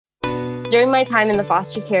During my time in the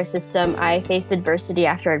foster care system, I faced adversity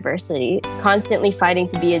after adversity, constantly fighting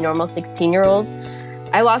to be a normal 16-year-old.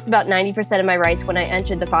 I lost about 90% of my rights when I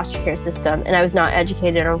entered the foster care system, and I was not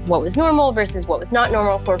educated on what was normal versus what was not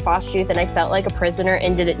normal for foster youth, and I felt like a prisoner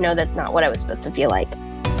and didn't know that's not what I was supposed to feel like.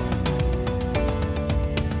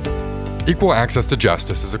 Equal access to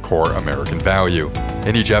justice is a core American value.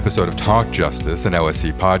 In each episode of Talk Justice, an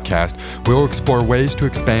LSC podcast, we'll explore ways to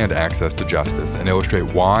expand access to justice and illustrate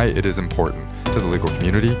why it is important to the legal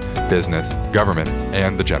community, business, government,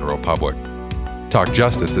 and the general public. Talk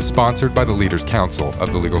Justice is sponsored by the Leaders Council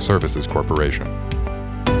of the Legal Services Corporation.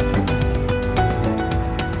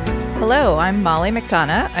 Hello, I'm Molly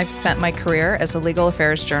McDonough. I've spent my career as a legal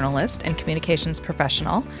affairs journalist and communications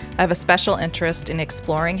professional. I have a special interest in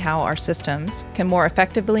exploring how our systems can more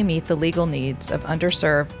effectively meet the legal needs of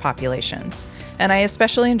underserved populations. And I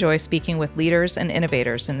especially enjoy speaking with leaders and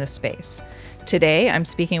innovators in this space. Today, I'm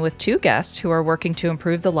speaking with two guests who are working to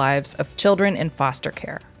improve the lives of children in foster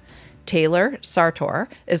care. Taylor Sartor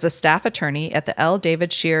is a staff attorney at the L.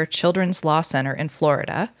 David Scheer Children's Law Center in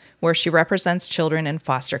Florida, where she represents children in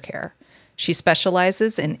foster care. She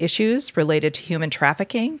specializes in issues related to human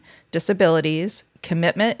trafficking, disabilities,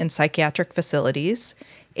 commitment in psychiatric facilities,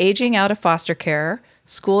 aging out of foster care,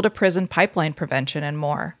 school-to-prison pipeline prevention, and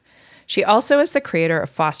more. She also is the creator of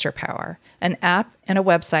Foster Power, an app and a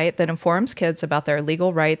website that informs kids about their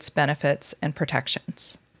legal rights, benefits, and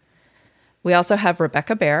protections. We also have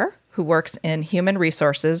Rebecca Baer, who works in human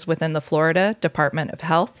resources within the Florida Department of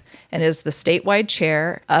Health and is the statewide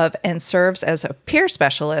chair of and serves as a peer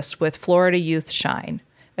specialist with Florida Youth Shine,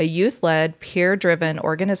 a youth-led, peer-driven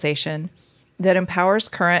organization that empowers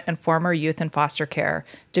current and former youth in foster care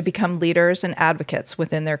to become leaders and advocates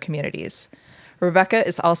within their communities. Rebecca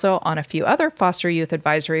is also on a few other foster youth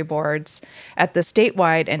advisory boards at the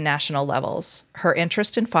statewide and national levels. Her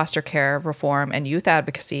interest in foster care, reform, and youth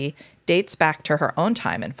advocacy dates back to her own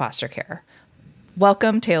time in foster care.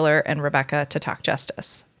 Welcome, Taylor and Rebecca, to Talk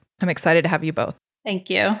Justice. I'm excited to have you both. Thank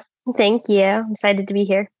you. Thank you. I'm excited to be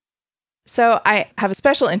here. So I have a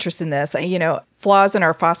special interest in this. Flaws in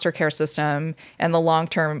our foster care system and the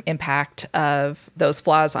long-term impact of those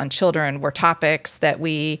flaws on children were topics that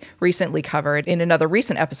we recently covered in another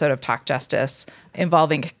recent episode of Talk Justice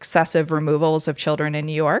involving excessive removals of children in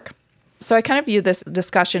New York. So I kind of view this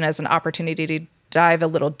discussion as an opportunity to dive a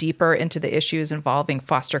little deeper into the issues involving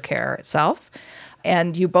foster care itself.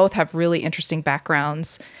 And you both have really interesting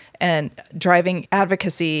backgrounds and driving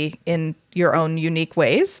advocacy in your own unique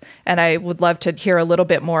ways. And I would love to hear a little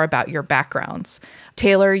bit more about your backgrounds.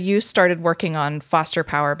 Taylor, you started working on Foster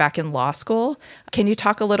Power back in law school. Can you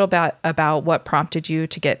talk a little bit about what prompted you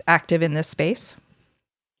to get active in this space?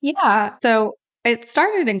 Yeah. So it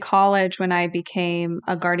started in college when I became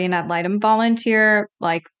a guardian ad litem volunteer.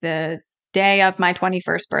 Like the day of my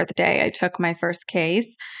 21st birthday, I took my first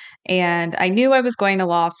case. And I knew I was going to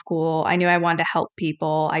law school. I knew I wanted to help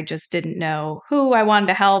people. I just didn't know who I wanted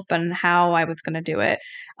to help and how I was going to do it.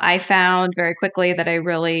 I found very quickly that I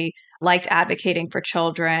really liked advocating for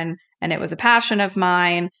children, and it was a passion of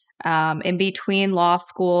mine. In between law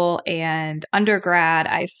school and undergrad,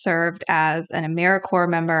 I served as an AmeriCorps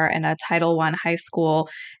member in a Title I high school,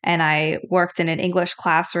 and I worked in an English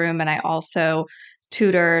classroom, and I also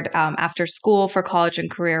tutored after school for college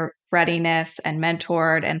and career readiness and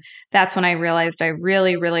mentored. And that's when I realized I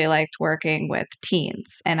really, really liked working with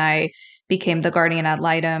teens. And I became the guardian ad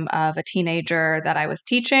litem of a teenager that I was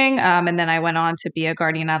teaching. And then I went on to be a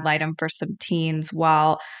guardian ad litem for some teens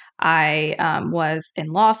while I was in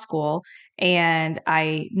law school. And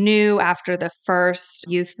I knew after the first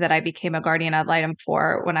youth that I became a guardian ad litem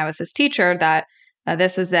for when I was his teacher that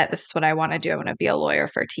this is it. This is what I want to do. I want to be a lawyer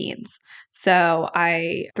for teens. So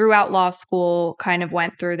I, throughout law school, kind of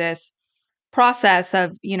went through this process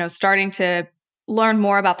of, starting to learn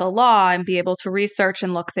more about the law and be able to research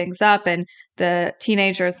and look things up. And the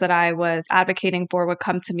teenagers that I was advocating for would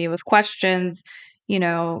come to me with questions.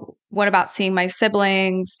 What about seeing my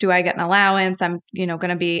siblings? Do I get an allowance? I'm, going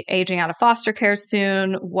to be aging out of foster care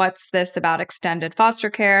soon. What's this about extended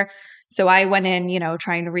foster care? So I went in,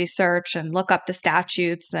 trying to research and look up the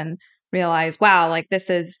statutes and realize, wow, like this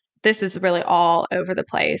is really all over the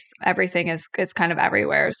place. Everything is kind of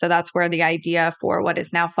everywhere. So that's where the idea for what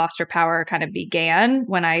is now Foster Power kind of began,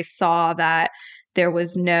 when I saw that there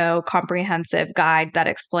was no comprehensive guide that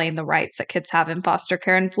explained the rights that kids have in foster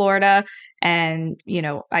care in Florida. And,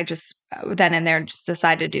 I just then and there just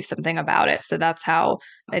decided to do something about it. So that's how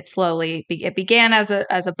it slowly it began as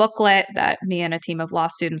a booklet that me and a team of law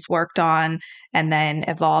students worked on, and then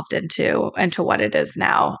evolved into what it is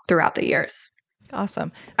now throughout the years.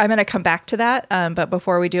 Awesome. I'm going to come back to that. But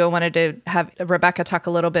before we do, I wanted to have Rebecca talk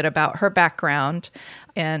a little bit about her background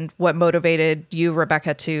and what motivated you,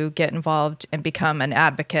 Rebecca, to get involved and become an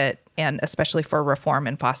advocate, and especially for reform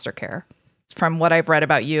in foster care. From what I've read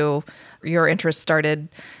about you, your interest started,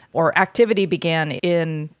 or activity began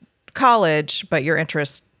in college, but your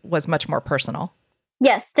interest was much more personal.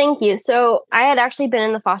 Yes, thank you. So I had actually been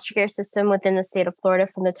in the foster care system within the state of Florida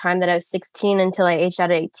from the time that I was 16 until I aged out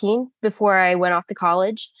at 18 before I went off to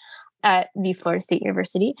college at the Florida State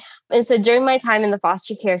University. And so during my time in the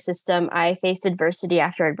foster care system, I faced adversity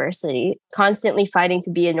after adversity, constantly fighting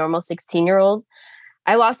to be a normal 16-year-old.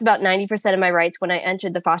 I lost about 90% of my rights when I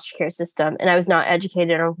entered the foster care system, and I was not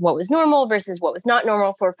educated on what was normal versus what was not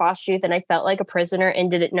normal for foster youth. And I felt like a prisoner and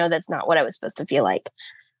didn't know that's not what I was supposed to feel like.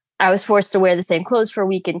 I was forced to wear the same clothes for a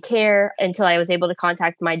week in care until I was able to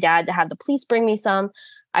contact my dad to have the police bring me some.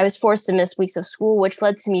 I was forced to miss weeks of school, which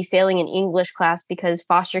led to me failing an English class because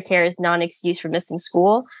foster care is not an excuse for missing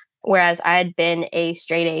school, whereas I had been a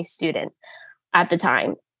straight A student at the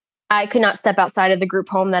time. I could not step outside of the group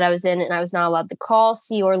home that I was in, and I was not allowed to call,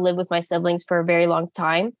 see, or live with my siblings for a very long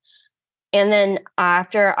time. And then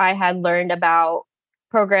after I had learned about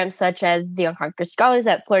programs such as the Unconquered Scholars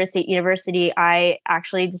at Florida State University, I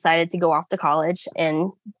actually decided to go off to college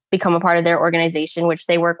and become a part of their organization, which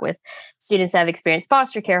they work with students that have experienced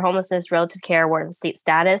foster care, homelessness, relative care, awarded the state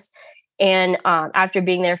status. And after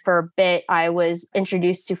being there for a bit, I was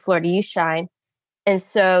introduced to Florida Youth Shine. And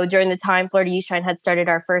so during the time, Florida Youth Shine had started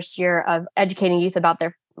our first year of educating youth about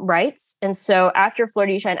their rights. And so after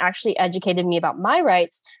Florida Youth Shine actually educated me about my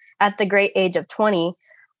rights at the great age of 20,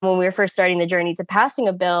 when we were first starting the journey to passing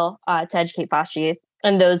a bill to educate foster youth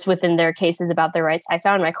and those within their cases about their rights, I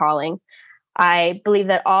found my calling. I believe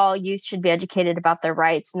that all youth should be educated about their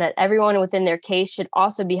rights and that everyone within their case should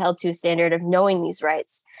also be held to a standard of knowing these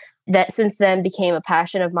rights. That since then became a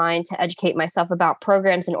passion of mine to educate myself about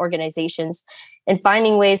programs and organizations and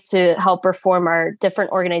finding ways to help reform our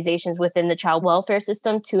different organizations within the child welfare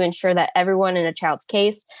system to ensure that everyone in a child's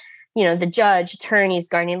case, the judge, attorneys,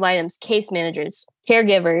 guardian ad litems, case managers,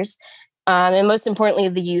 caregivers, and most importantly,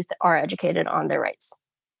 the youth are educated on their rights.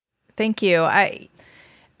 Thank you.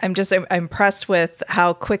 I'm just impressed with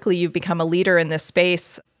how quickly you've become a leader in this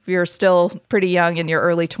space. You're still pretty young in your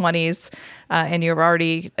early 20s, and you've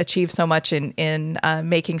already achieved so much in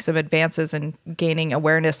making some advances and gaining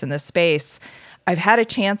awareness in this space. I've had a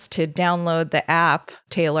chance to download the app,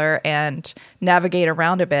 Taylor, and navigate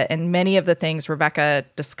around a bit. And many of the things Rebecca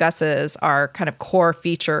discusses are kind of core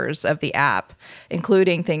features of the app,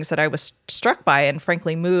 including things that I was struck by and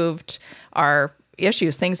frankly moved are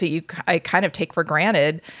issues, things that I kind of take for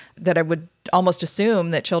granted that I would almost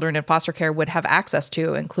assume that children in foster care would have access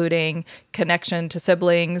to, including connection to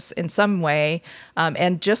siblings in some way,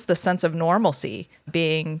 and just the sense of normalcy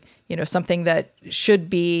being, something that should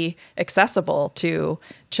be accessible to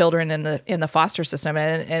children in the foster system.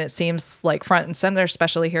 And it seems like front and center,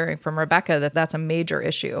 especially hearing from Rebecca, that that's a major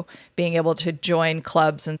issue, being able to join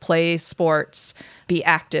clubs and play sports, be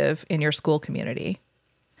active in your school community.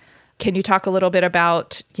 Can you talk a little bit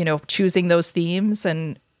about, choosing those themes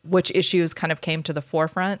and which issues kind of came to the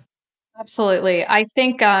forefront? Absolutely. I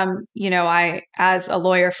think, I, as a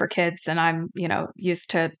lawyer for kids, and I'm, used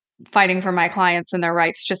to fighting for my clients and their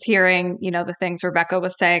rights, just hearing, the things Rebecca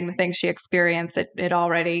was saying, the things she experienced, it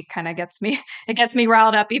already kind of gets me, it gets me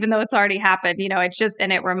riled up, even though it's already happened, it's just,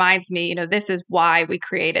 and it reminds me, this is why we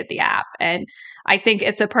created the app. And I think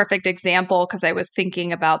it's a perfect example because I was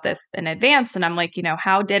thinking about this in advance and I'm like,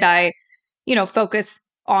 how did I, focus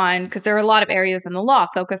on, because there are a lot of areas in the law,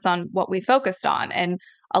 focus on what we focused on. And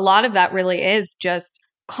a lot of that really is just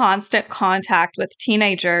constant contact with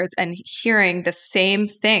teenagers and hearing the same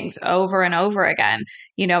things over and over again,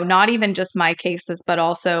 not even just my cases, but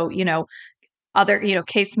also, other,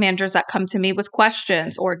 case managers that come to me with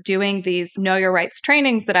questions or doing these know your rights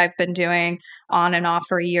trainings that I've been doing on and off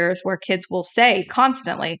for years where kids will say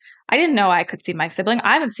constantly, I didn't know I could see my sibling.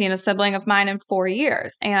 I haven't seen a sibling of mine in 4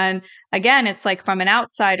 years. And again, it's like from an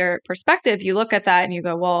outsider perspective, you look at that and you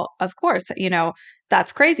go, well, of course,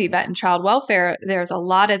 that's crazy. But in child welfare, there's a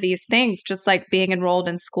lot of these things, just like being enrolled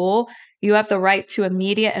in school. You have the right to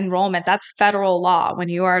immediate enrollment. That's federal law when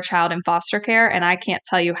you are a child in foster care. And I can't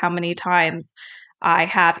tell you how many times I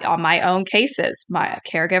have on my own cases, my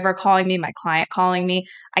caregiver calling me, my client calling me.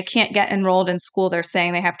 I can't get enrolled in school. They're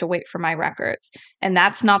saying they have to wait for my records. And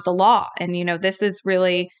that's not the law. And, this is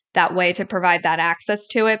really that way to provide that access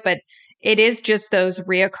to it. But it is just those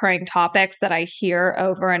reoccurring topics that I hear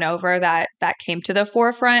over and over that came to the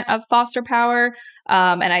forefront of foster power.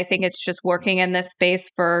 And I think it's just working in this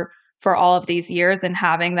space for for all of these years and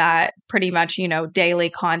having that pretty much, daily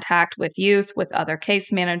contact with youth, with other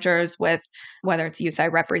case managers, with whether it's youth I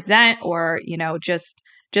represent or,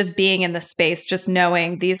 just being in the space, just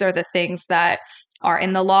knowing these are the things that are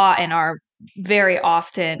in the law and are very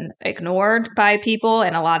often ignored by people.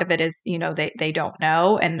 And a lot of it is, they don't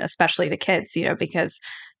know. And especially the kids, because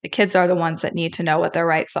the kids are the ones that need to know what their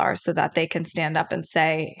rights are so that they can stand up and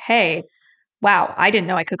say, hey, wow, I didn't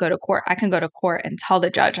know I could go to court. I can go to court and tell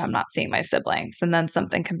the judge I'm not seeing my siblings, and then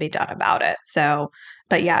something can be done about it. So,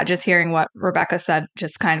 but yeah, just hearing what Rebecca said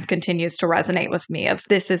just kind of continues to resonate with me of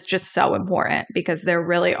this is just so important because there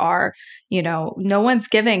really are, no one's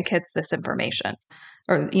giving kids this information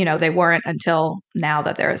or, they weren't until now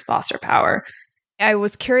that there is foster power. I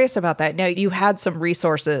was curious about that. Now, you had some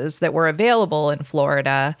resources that were available in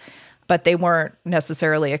Florida, but they weren't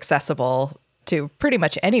necessarily accessible to pretty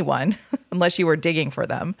much anyone unless you were digging for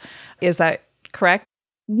them. Is that correct?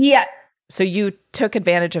 Yeah. So you took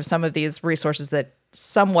advantage of some of these resources that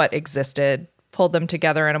somewhat existed, pulled them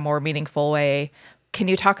together in a more meaningful way. Can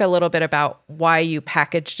you talk a little bit about why you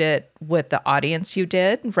packaged it with the audience you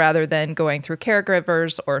did rather than going through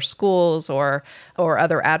caregivers or schools or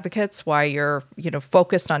other advocates, why you're,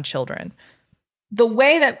 focused on children? The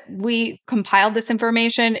way that we compiled this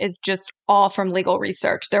information is just all from legal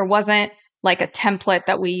research. There wasn't like a template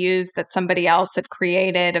that we used that somebody else had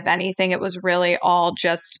created of anything. It was really all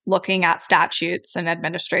just looking at statutes and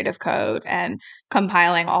administrative code and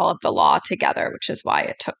compiling all of the law together, which is why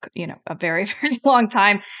it took, a very, very long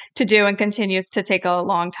time to do and continues to take a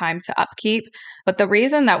long time to upkeep. But the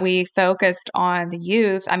reason that we focused on the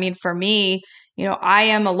youth, for me, I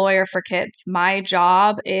am a lawyer for kids. My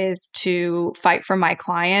job is to fight for my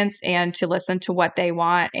clients and to listen to what they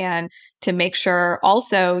want and to make sure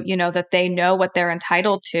also, that they know what they're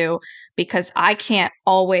entitled to, because I can't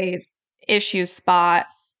always issue spot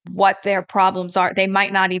what their problems are. They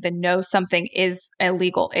might not even know something is a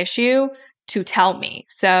legal issue to tell me.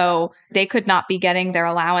 So they could not be getting their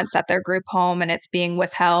allowance at their group home and it's being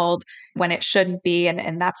withheld when it shouldn't be.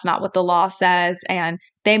 And that's not what the law says. And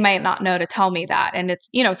they might not know to tell me that. And it's,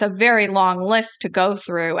 it's a very long list to go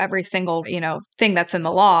through every single, thing that's in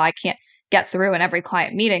the law. I can't get through in every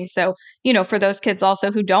client meeting. So, for those kids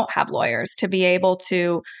also who don't have lawyers to be able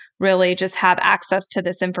to really just have access to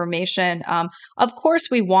this information. Of course,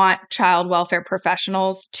 we want child welfare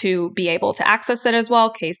professionals to be able to access it as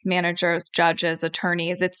well. Case managers, judges,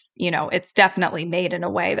 attorneys. It's definitely made in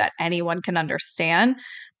a way that anyone can understand.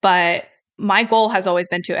 But my goal has always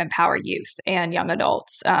been to empower youth and young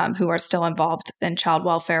adults who are still involved in child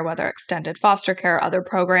welfare, whether extended foster care, other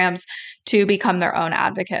programs, to become their own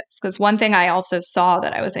advocates. Because one thing I also saw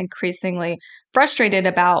that I was increasingly frustrated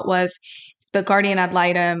about was the guardian ad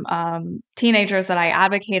litem teenagers that I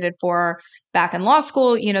advocated for back in law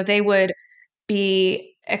school. They would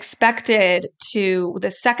be expected to,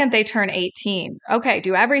 the second they turn 18, okay,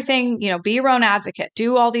 do everything, be your own advocate,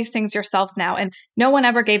 do all these things yourself now. And no one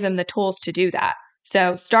ever gave them the tools to do that.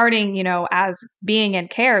 So starting, as being in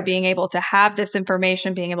care, being able to have this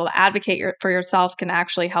information, being able to advocate for yourself can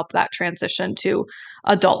actually help that transition to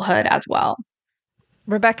adulthood as well.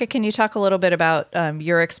 Rebecca, can you talk a little bit about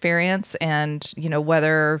your experience and,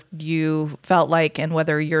 whether you felt like and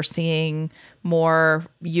whether you're seeing more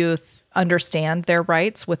youth understand their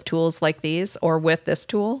rights with tools like these or with this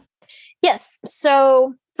tool? Yes.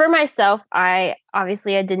 So for myself, I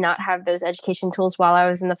did not have those education tools while I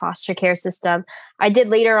was in the foster care system. I did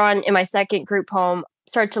later on in my second group home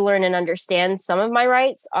start to learn and understand some of my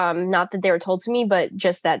rights. Not that they were told to me, but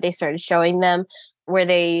just that they started showing them, where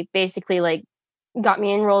they basically got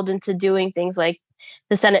me enrolled into doing things like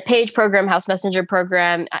the Senate Page program, House Messenger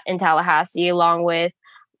program in Tallahassee, along with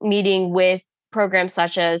meeting with programs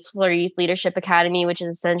such as Florida Youth Leadership Academy, which is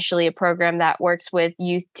essentially a program that works with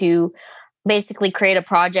youth to basically create a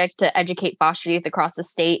project to educate foster youth across the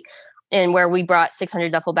state, and where we brought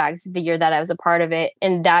 600 duffel bags the year that I was a part of it.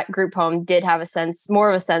 And that group home did have more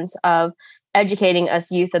of a sense of educating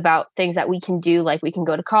us youth about things that we can do, like we can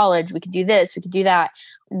go to college, we can do this, we can do that.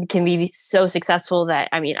 It can be so successful that,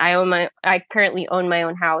 I currently own my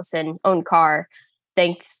own house and own car,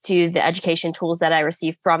 thanks to the education tools that I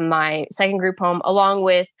received from my second group home, along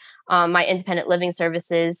with my independent living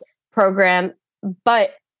services program. But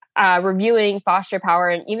reviewing foster power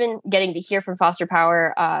and even getting to hear from foster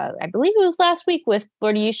power, I believe it was last week with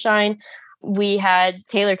Florida Youth Shine, we had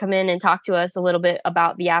Taylor come in and talk to us a little bit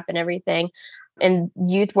about the app and everything. And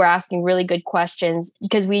youth were asking really good questions,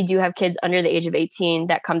 because we do have kids under the age of 18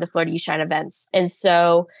 that come to Florida Youth Shine events. And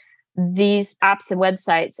so these apps and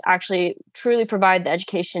websites actually truly provide the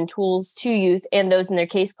education tools to youth and those in their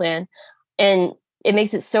case plan. And it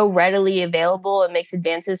makes it so readily available. It makes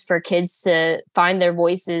advances for kids to find their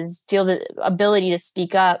voices, feel the ability to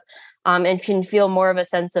speak up, and can feel more of a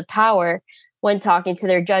sense of power when talking to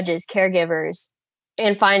their judges, caregivers,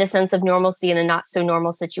 and find a sense of normalcy in a not so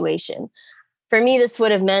normal situation. For me, this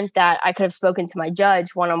would have meant that I could have spoken to my judge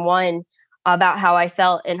one-on-one about how I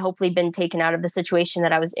felt and hopefully been taken out of the situation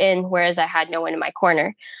that I was in, whereas I had no one in my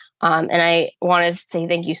corner. And I wanted to say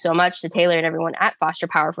thank you so much to Taylor and everyone at Foster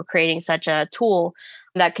Power for creating such a tool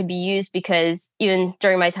that could be used, because even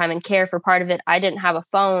during my time in care, for part of it, I didn't have a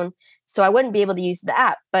phone, so I wouldn't be able to use the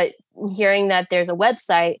app. But hearing that there's a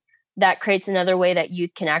website that creates another way that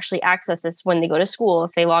youth can actually access this when they go to school,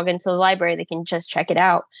 if they log into the library, they can just check it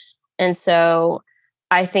out. And so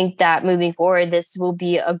I think that moving forward, this will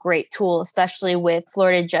be a great tool, especially with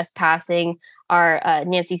Florida just passing our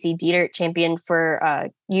Nancy C. Dietert Champion for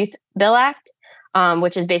Youth Bill Act,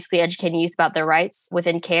 which is basically educating youth about their rights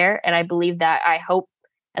within care. And I believe that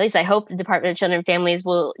at least I hope the Department of Children and Families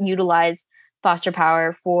will utilize Foster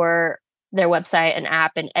Power for their website and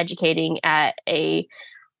app and educating at a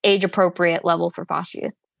age appropriate level for foster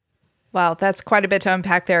youth. Wow, that's quite a bit to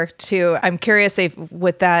unpack there too. I'm curious if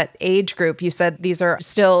with that age group, you said these are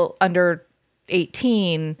still under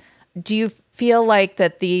 18. Do you feel like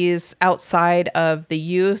that these outside of the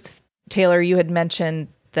youth, Taylor, you had mentioned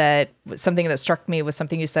that something that struck me was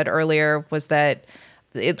something you said earlier was that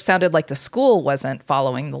it sounded like the school wasn't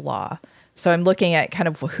following the law. So I'm looking at kind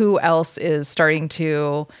of who else is starting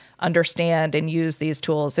to understand and use these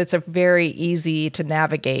tools. It's a very easy to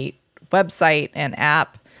navigate website and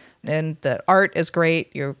app. And the art is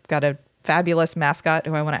great. You've got a fabulous mascot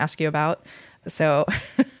who I want to ask you about. So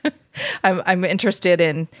I'm interested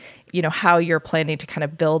in, how you're planning to kind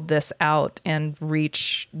of build this out and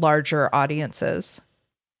reach larger audiences.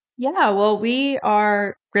 Yeah, well, we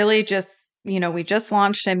are really just, we just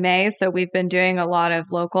launched in May. So we've been doing a lot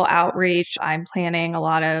of local outreach. I'm planning a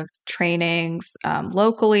lot of trainings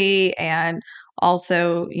locally, and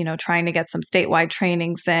also, trying to get some statewide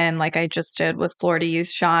trainings in, like I just did with Florida Youth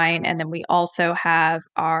Shine. And then we also have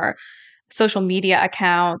our social media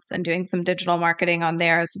accounts and doing some digital marketing on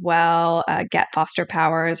there as well. Get Foster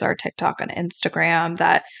Powers, our TikTok and Instagram,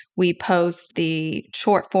 that we post the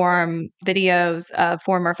short form videos of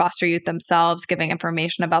former foster youth themselves giving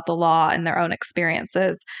information about the law and their own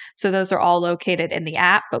experiences. So those are all located in the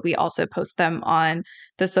app, but we also post them on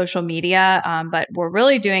the social media. But we're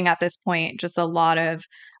really doing at this point just a lot of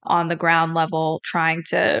on the ground level, trying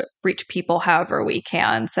to reach people however we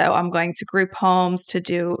can. So I'm going to group homes to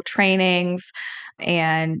do trainings.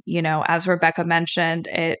 And, as Rebecca mentioned,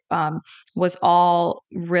 it was all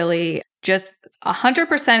really just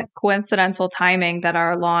 100% coincidental timing that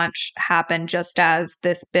our launch happened just as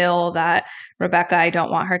this bill that Rebecca, I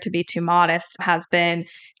don't want her to be too modest, has been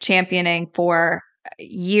championing for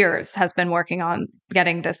years, has been working on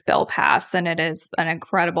getting this bill passed. And it is an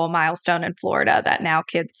incredible milestone in Florida that now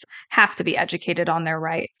kids have to be educated on their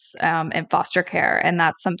rights in foster care. And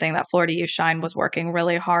that's something that Florida Youth Shine was working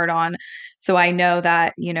really hard on. So I know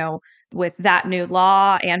that, with that new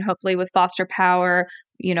law and hopefully with Foster Power,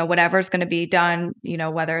 whatever's going to be done,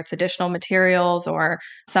 whether it's additional materials or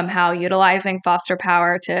somehow utilizing Foster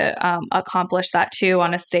Power to accomplish that too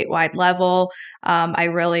on a statewide level. I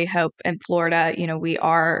really hope in Florida, we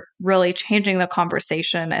are really changing the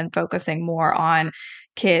conversation and focusing more on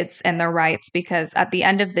kids and their rights, because at the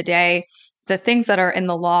end of the day, the things that are in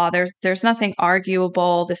the law, there's nothing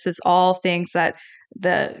arguable. This is all things that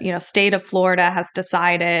the state of Florida has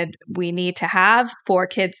decided we need to have for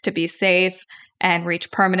kids to be safe and reach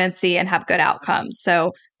permanency and have good outcomes.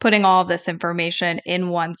 So putting all of this information in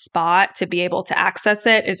one spot to be able to access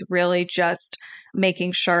it is really just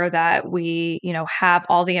making sure that we, have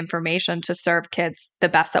all the information to serve kids the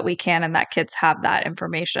best that we can, and that kids have that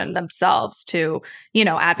information themselves to,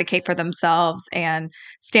 advocate for themselves and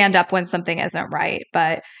stand up when something isn't right.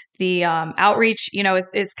 But the outreach,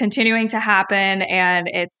 is continuing to happen, and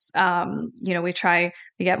it's,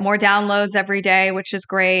 we get more downloads every day, which is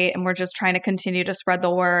great. And we're just trying to continue to spread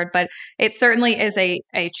the word. But it certainly is a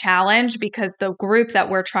challenge, because the group that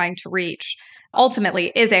we're trying to reach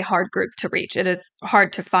ultimately is a hard group to reach. It is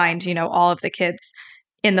hard to find, all of the kids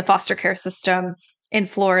in the foster care system in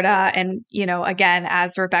Florida. And, again,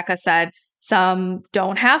 as Rebecca said, some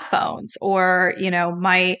don't have phones, or,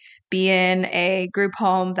 might be in a group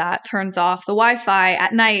home that turns off the Wi-Fi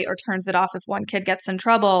at night or turns it off if one kid gets in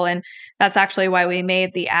trouble. And that's actually why we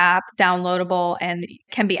made the app downloadable and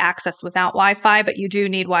can be accessed without Wi-Fi, but you do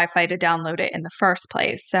need Wi-Fi to download it in the first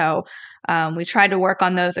place. So we tried to work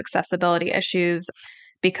on those accessibility issues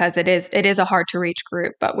because it is a hard to reach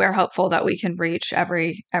group, but we're hopeful that we can reach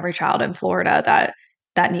every child in Florida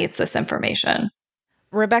that needs this information.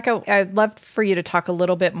 Rebecca, I'd love for you to talk a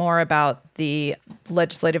little bit more about the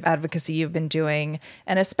legislative advocacy you've been doing,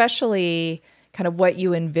 and especially kind of what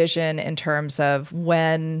you envision in terms of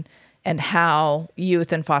when and how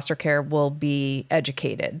youth in foster care will be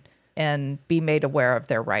educated and be made aware of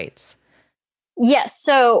their rights. Yes.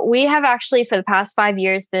 So we have actually, for the past 5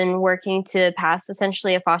 years, been working to pass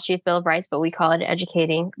essentially a foster youth bill of rights, but we call it an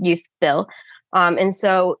educating youth bill. And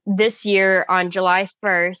so this year on July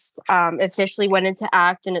 1st, officially went into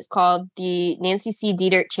act, and it's called the Nancy C.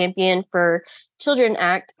 Dietert Champion for Children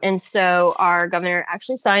Act. And so our governor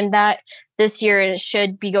actually signed that this year, and it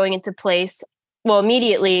should be going into place. Well,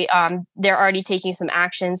 immediately, they're already taking some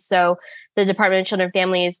actions. So the Department of Children and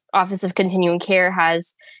Families Office of Continuing Care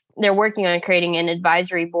they're working on creating an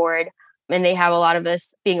advisory board, and they have a lot of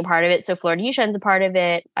us being a part of it. So Florida U-Shen's a part of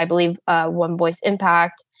it. I believe One Voice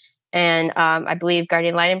Impact, and I believe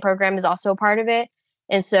Guardian Lighting Program is also a part of it.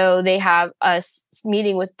 And so they have us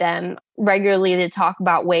meeting with them regularly to talk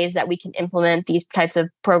about ways that we can implement these types of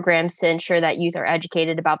programs to ensure that youth are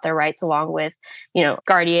educated about their rights, along with,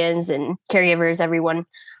 guardians and caregivers, everyone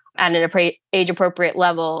at an age-appropriate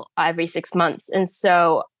level every 6 months. And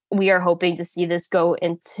so we are hoping to see this go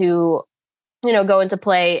into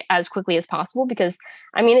play as quickly as possible, because,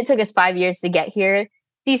 it took us 5 years to get here.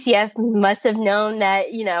 CCF must have known that,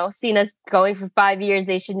 seeing us going for 5 years,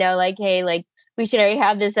 they should know, hey, we should already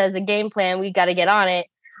have this as a game plan. We got to get on it.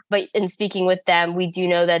 But in speaking with them, we do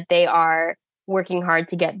know that they are working hard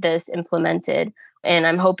to get this implemented. And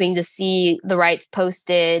I'm hoping to see the rights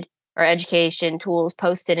posted, or education tools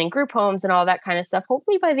posted in group homes and all that kind of stuff,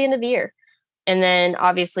 hopefully by the end of the year. And then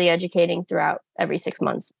obviously educating throughout every 6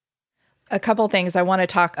 months. A couple things. I want to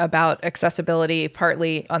talk about accessibility,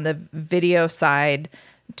 partly on the video side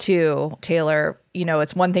too, Taylor.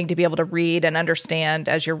 It's one thing to be able to read and understand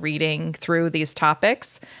as you're reading through these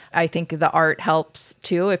topics. I think the art helps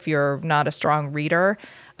too if you're not a strong reader,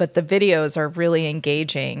 but the videos are really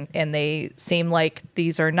engaging, and they seem like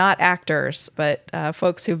these are not actors, but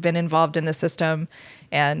folks who've been involved in the system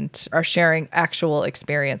and are sharing actual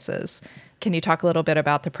experiences. Can you talk a little bit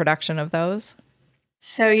about the production of those?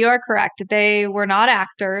 So you are correct. They were not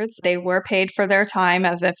actors. They were paid for their time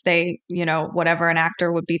as if they, whatever an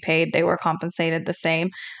actor would be paid, they were compensated the same.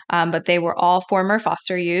 But they were all former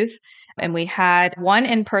foster youth. And we had one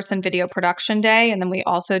in-person video production day, and then we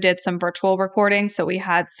also did some virtual recordings. So we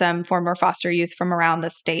had some former foster youth from around the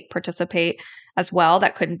state participate as well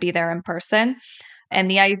that couldn't be there in person. And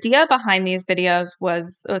the idea behind these videos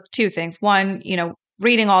was two things. One,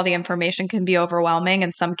 reading all the information can be overwhelming,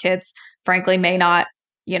 and some kids, frankly, may not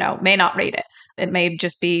read it. It may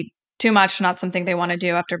just be too much, not something they want to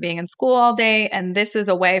do after being in school all day. And this is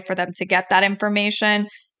a way for them to get that information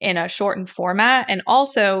in a shortened format, and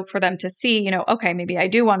also for them to see, okay, maybe I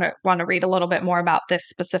do want to read a little bit more about this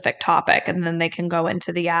specific topic, and then they can go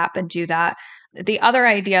into the app and do that. The other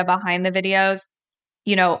idea behind the videos,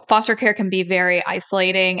 foster care can be very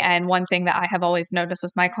isolating. And one thing that I have always noticed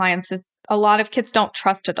with my clients is a lot of kids don't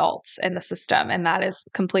trust adults in the system, and that is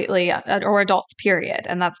completely, or adults, period.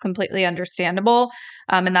 And that's completely understandable.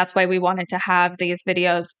 And that's why we wanted to have these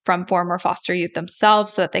videos from former foster youth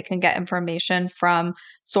themselves, so that they can get information from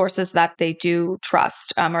sources that they do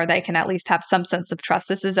trust, or they can at least have some sense of trust.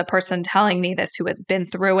 This is a person telling me this who has been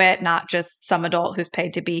through it, not just some adult who's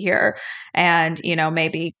paid to be here and,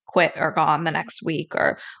 maybe quit or gone the next week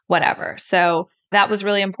or whatever. So that was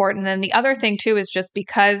really important. And the other thing too is just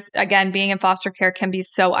because, again, being in foster care can be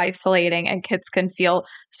so isolating and kids can feel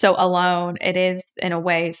so alone. It is in a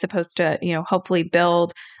way supposed to, hopefully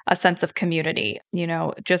build a sense of community,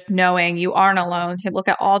 just knowing you aren't alone. You look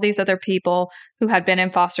at all these other people who had been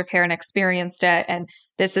in foster care and experienced it, and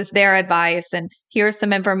this is their advice, and here's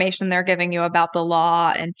some information they're giving you about the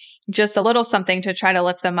law, and just a little something to try to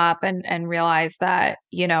lift them up and realize that,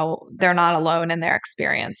 they're not alone in their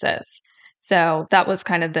experiences. So that was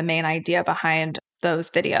kind of the main idea behind those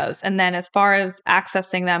videos. And then as far as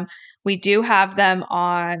accessing them, we do have them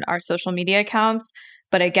on our social media accounts.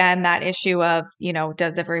 But again, that issue of,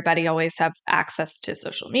 does everybody always have access to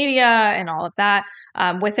social media and all of that?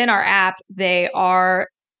 Within our app, they are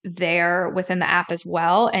there within the app as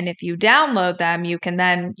well. And if you download them, you can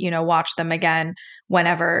then, watch them again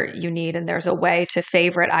whenever you need. And there's a way to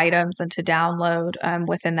favorite items and to download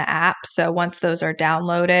within the app. So once those are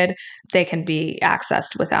downloaded, they can be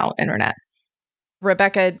accessed without internet.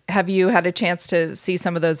 Rebecca, have you had a chance to see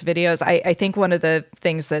some of those videos? I think one of the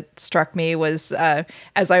things that struck me was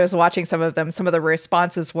as I was watching some of them, some of the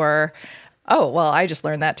responses were, Oh, well, I just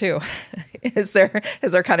learned that too. Is there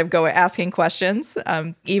kind of go asking questions,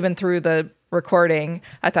 even through the recording?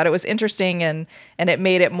 I thought it was interesting, and it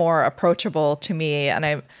made it more approachable to me.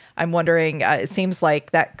 And I'm wondering, it seems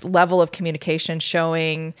like that level of communication,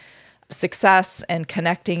 showing success and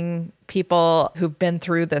connecting people who've been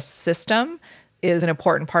through this system, is an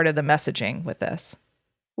important part of the messaging with this.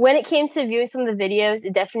 When it came to viewing some of the videos,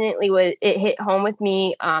 it definitely was, it hit home with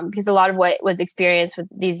me, because a lot of what was experienced with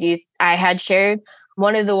these youth I had shared.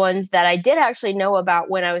 One of the ones that I did actually know about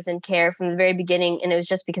when I was in care from the very beginning, and it was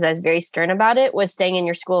just because I was very stern about it, was staying in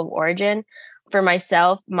your school of origin. For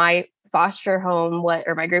myself, my foster home,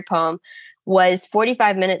 or my group home, was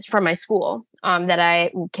 45 minutes from my school that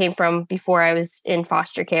I came from before I was in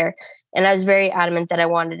foster care. And I was very adamant that I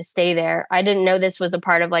wanted to stay there. I didn't know this was a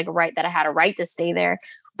part of like a right, that I had a right to stay there.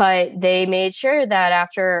 But they made sure that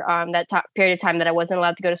after that period of time that I wasn't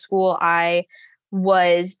allowed to go to school, I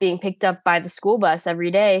was being picked up by the school bus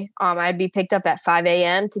every day. I'd be picked up at 5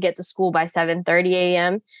 a.m. to get to school by 7:30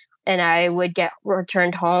 a.m. And I would get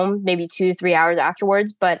returned home maybe 2-3 hours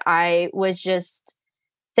afterwards. But I was just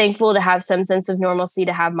thankful to have some sense of normalcy,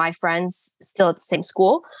 to have my friends still at the same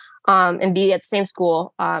school, and be at the same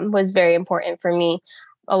school was very important for me,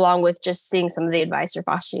 along with just seeing some of the advice for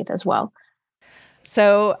foster youth as well.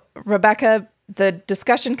 So, Rebecca, the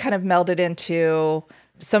discussion kind of melded into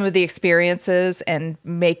some of the experiences and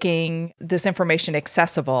making this information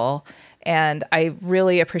accessible. And I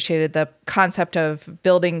really appreciated the concept of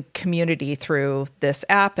building community through this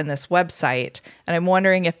app and this website. And I'm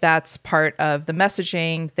wondering if that's part of the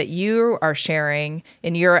messaging that you are sharing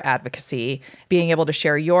in your advocacy, being able to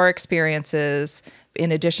share your experiences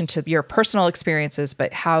in addition to your personal experiences,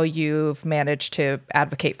 but how you've managed to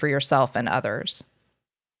advocate for yourself and others.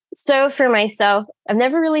 So for myself, I've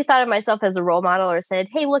never really thought of myself as a role model or said,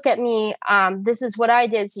 hey, look at me. This is what I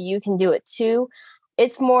did, so you can do it too.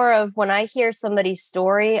 It's more of when I hear somebody's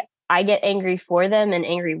story, I get angry for them and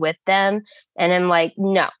angry with them. And I'm like,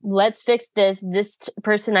 no, let's fix this. This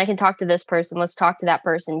person, I can talk to this person. Let's talk to that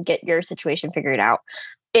person, get your situation figured out.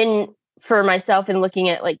 And for myself, and looking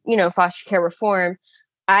at foster care reform,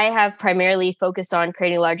 I have primarily focused on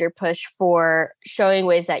creating a larger push for showing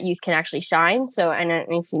ways that youth can actually shine. So I don't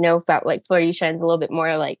know if you know about Florida Youth Shines a little bit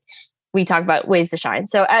more, like we talk about ways to shine.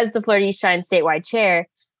 So as the Florida Youth Shine statewide chair,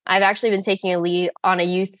 I've actually been taking a lead on a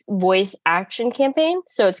youth voice action campaign.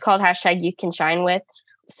 So it's called #Youth Can Shine With.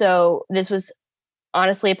 So this was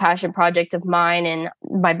honestly a passion project of mine and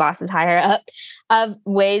my boss's higher up, of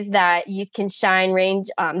ways that youth can shine,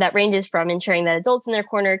 that ranges from ensuring that adults in their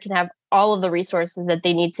corner can have all of the resources that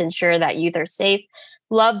they need to ensure that youth are safe,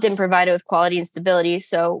 loved, and provided with quality and stability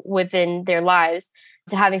so within their lives,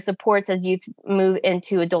 to having supports as youth move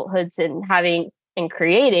into adulthoods and having and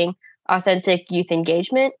creating authentic youth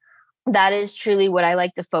engagement. That is truly what I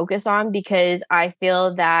like to focus on, because I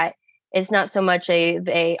feel that it's not so much I'm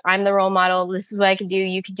the role model, this is what I can do,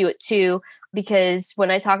 you could do it too. Because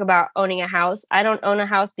when I talk about owning a house, I don't own a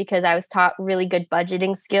house because I was taught really good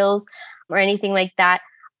budgeting skills or anything like that.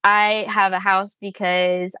 I have a house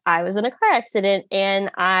because I was in a car accident, and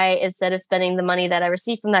I, instead of spending the money that I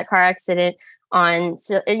received from that car accident on,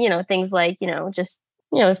 things like, just,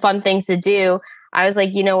 fun things to do, I was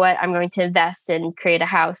like, you know what, I'm going to invest and create a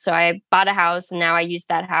house. So I bought a house, and now I use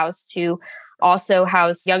that house to also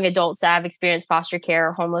house young adults that have experienced foster care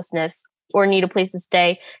or homelessness or need a place to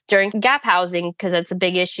stay during gap housing, because that's a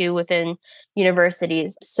big issue within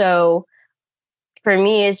universities. So for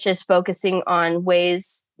me, it's just focusing on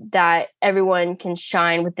ways that everyone can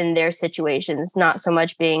shine within their situations, not so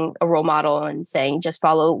much being a role model and saying, just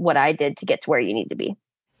follow what I did to get to where you need to be.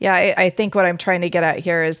 Yeah, I think what I'm trying to get at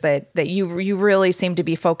here is that you really seem to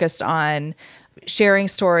be focused on sharing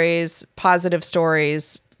stories, positive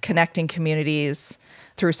stories, connecting communities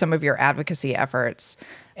through some of your advocacy efforts.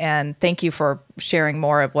 And thank you for sharing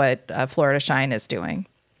more of what Florida Shine is doing.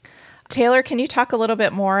 Taylor, can you talk a little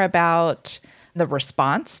bit more about the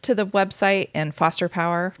response to the website and Foster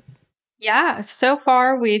Power? Yeah, so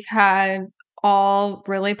far we've had all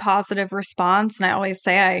really positive response. And I always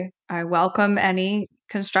say I welcome any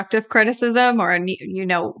constructive criticism or,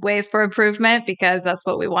 ways for improvement, because that's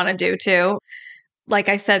what we want to do too. Like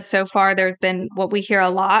I said, so far, there's been what we hear a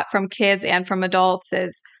lot from kids and from adults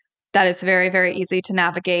is that it's very, very easy to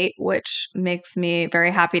navigate, which makes me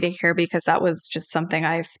very happy to hear, because that was just something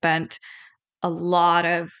I spent a lot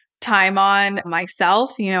of time on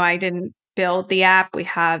myself. I didn't build the app. We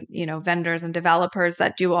have, vendors and developers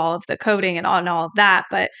that do all of the coding and all of that.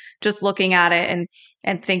 But just looking at it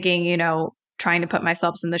and thinking, trying to put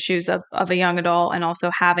myself in the shoes of a young adult, and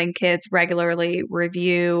also having kids regularly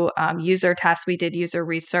review user tests. We did user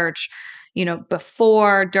research,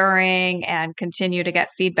 before, during, and continue to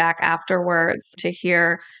get feedback afterwards to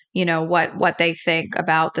hear, what they think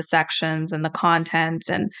about the sections and the content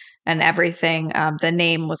and everything. The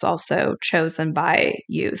name was also chosen by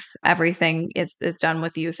youth. Everything is done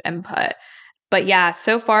with youth input. But yeah,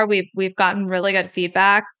 so far we've gotten really good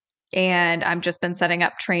feedback, and I've just been setting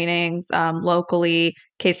up trainings locally.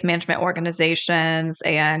 Case management organizations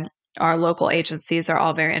and our local agencies are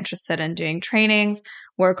all very interested in doing trainings.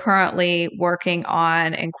 We're currently working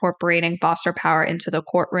on incorporating foster power into the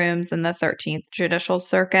courtrooms in the 13th Judicial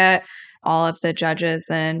Circuit. All of the judges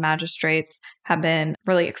and magistrates have been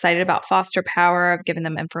really excited about foster power. I've given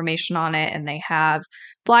them information on it, and they have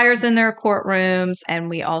flyers in their courtrooms. And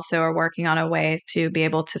we also are working on a way to be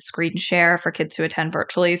able to screen share for kids who attend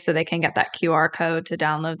virtually so they can get that QR code to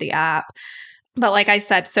download the app. But like I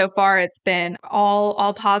said, so far it's been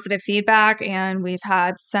all positive feedback, and we've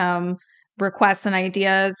had some requests and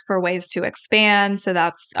ideas for ways to expand. So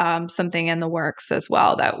that's something in the works as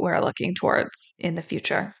well that we're looking towards in the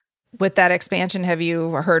future. With that expansion, have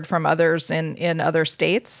you heard from others in other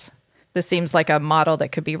states? This seems like a model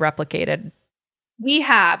that could be replicated.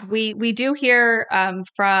 We do hear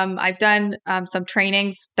from, I've done some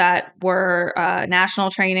trainings that were a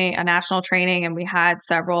national training, and we had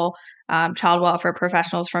several child welfare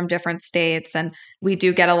professionals from different states. And we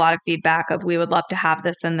do get a lot of feedback of, we would love to have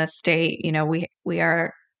this in this state. We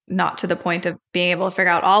are not to the point of being able to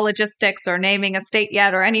figure out all logistics or naming a state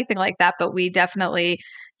yet or anything like that. But we definitely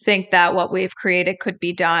think that what we've created could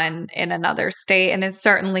be done in another state, and is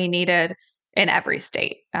certainly needed in every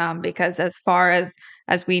state, because as far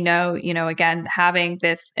as we know, again, having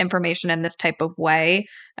this information in this type of way,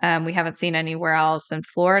 we haven't seen anywhere else in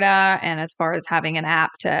Florida. And as far as having an app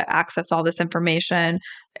to access all this information,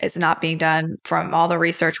 is not being done from all the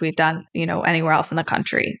research we've done, anywhere else in the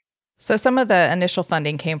country. So some of the initial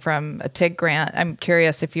funding came from a TIG grant. I'm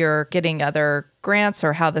curious if you're getting other grants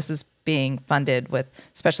or how this is being funded,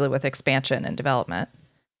 especially with expansion and development.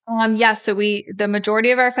 So the majority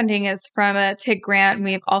of our funding is from a TIG grant.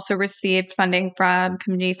 We've also received funding from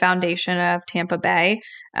Community Foundation of Tampa Bay,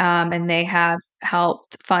 and they have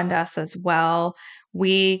helped fund us as well.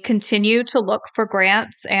 We continue to look for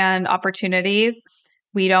grants and opportunities.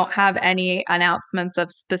 We don't have any announcements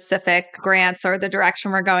of specific grants or the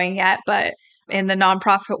direction we're going yet, but in the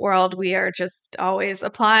nonprofit world, we are just always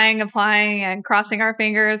applying and crossing our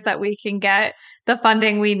fingers that we can get the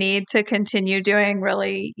funding we need to continue doing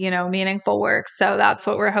really, meaningful work. So that's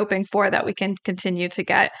what we're hoping for, that we can continue to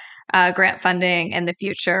get grant funding in the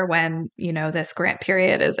future when, this grant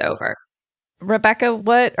period is over. Rebecca,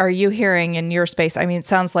 what are you hearing in your space? I mean, it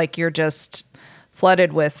sounds like you're just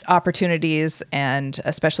flooded with opportunities, and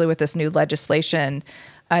especially with this new legislation,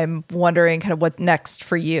 I'm wondering kind of what next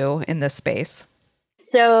for you in this space.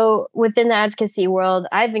 So within the advocacy world,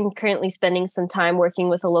 I've been currently spending some time working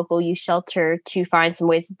with a local youth shelter to find some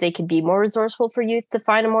ways that they could be more resourceful for youth to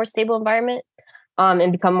find a more stable environment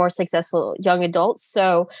and become more successful young adults.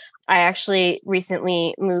 So I actually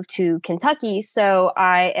recently moved to Kentucky, so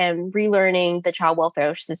I am relearning the child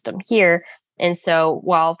welfare system here. And so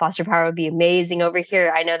while foster power would be amazing over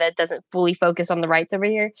here, I know that doesn't fully focus on the rights over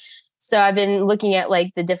here. So I've been looking at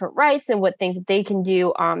like the different rights and what things that they can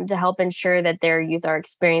do to help ensure that their youth are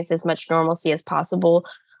experiencing as much normalcy as possible.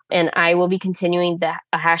 And I will be continuing the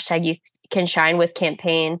hashtag Youth Can Shine with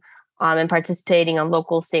campaign and participating on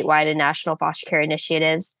local, statewide, and national foster care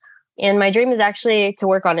initiatives. And my dream is actually to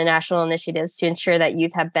work on a national initiatives to ensure that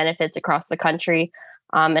youth have benefits across the country.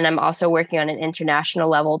 And I'm also working on an international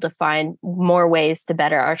level to find more ways to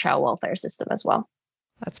better our child welfare system as well.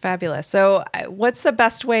 That's fabulous. So what's the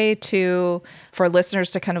best way for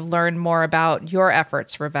listeners to kind of learn more about your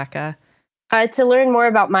efforts, Rebecca? To learn more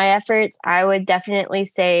about my efforts, I would definitely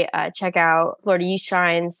say check out Florida Youth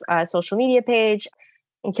Shine's social media page.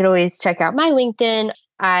 You can always check out my LinkedIn.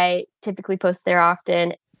 I typically post there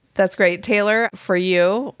often. That's great. Taylor, for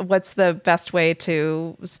you, what's the best way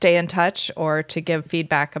to stay in touch or to give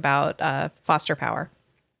feedback about foster power?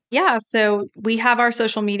 Yeah, so we have our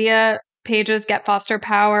social media pages, Get Foster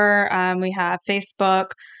Power. We have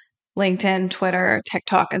Facebook, LinkedIn, Twitter,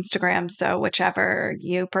 TikTok, Instagram. So whichever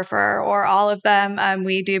you prefer, or all of them.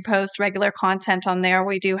 We do post regular content on there.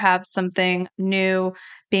 We do have something new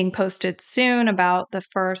being posted soon about the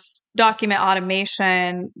first document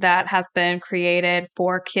automation that has been created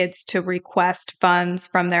for kids to request funds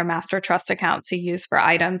from their master trust account to use for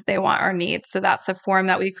items they want or need. So that's a form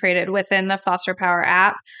that we created within the Foster Power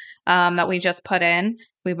app that we just put in.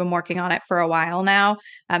 We've been working on it for a while now.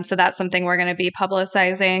 So that's something we're going to be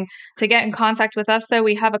publicizing. To get in contact with us, though,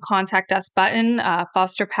 we have a contact us button,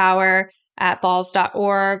 fosterpower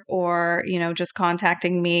balls.org, or, just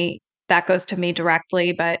contacting me. That goes to me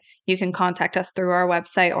directly, but you can contact us through our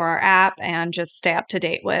website or our app and just stay up to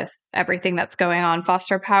date with everything that's going on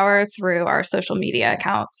Foster Power through our social media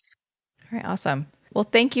accounts. All right, awesome. Well,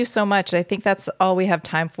 thank you so much. I think that's all we have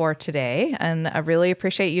time for today, and I really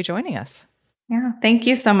appreciate you joining us. Yeah, thank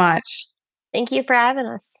you so much. Thank you for having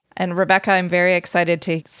us. And Rebecca, I'm very excited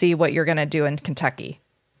to see what you're going to do in Kentucky.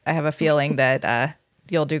 I have a feeling that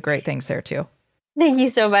you'll do great things there too. Thank you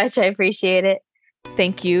so much. I appreciate it.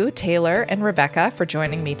 Thank you, Taylor and Rebecca, for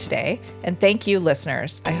joining me today. And thank you,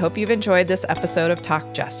 listeners. I hope you've enjoyed this episode of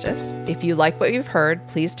Talk Justice. If you like what you've heard,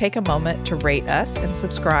 please take a moment to rate us and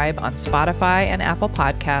subscribe on Spotify and Apple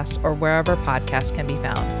Podcasts or wherever podcasts can be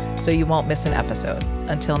found so you won't miss an episode.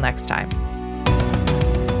 Until next time.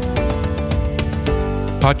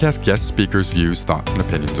 Podcast guest speakers' views, thoughts, and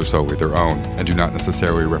opinions are solely their own and do not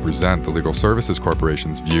necessarily represent the Legal Services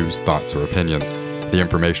Corporation's views, thoughts, or opinions. The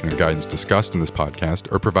information and guidance discussed in this podcast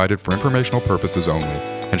are provided for informational purposes only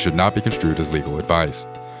and should not be construed as legal advice.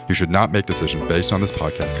 You should not make decisions based on this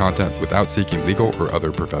podcast content without seeking legal or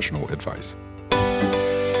other professional advice.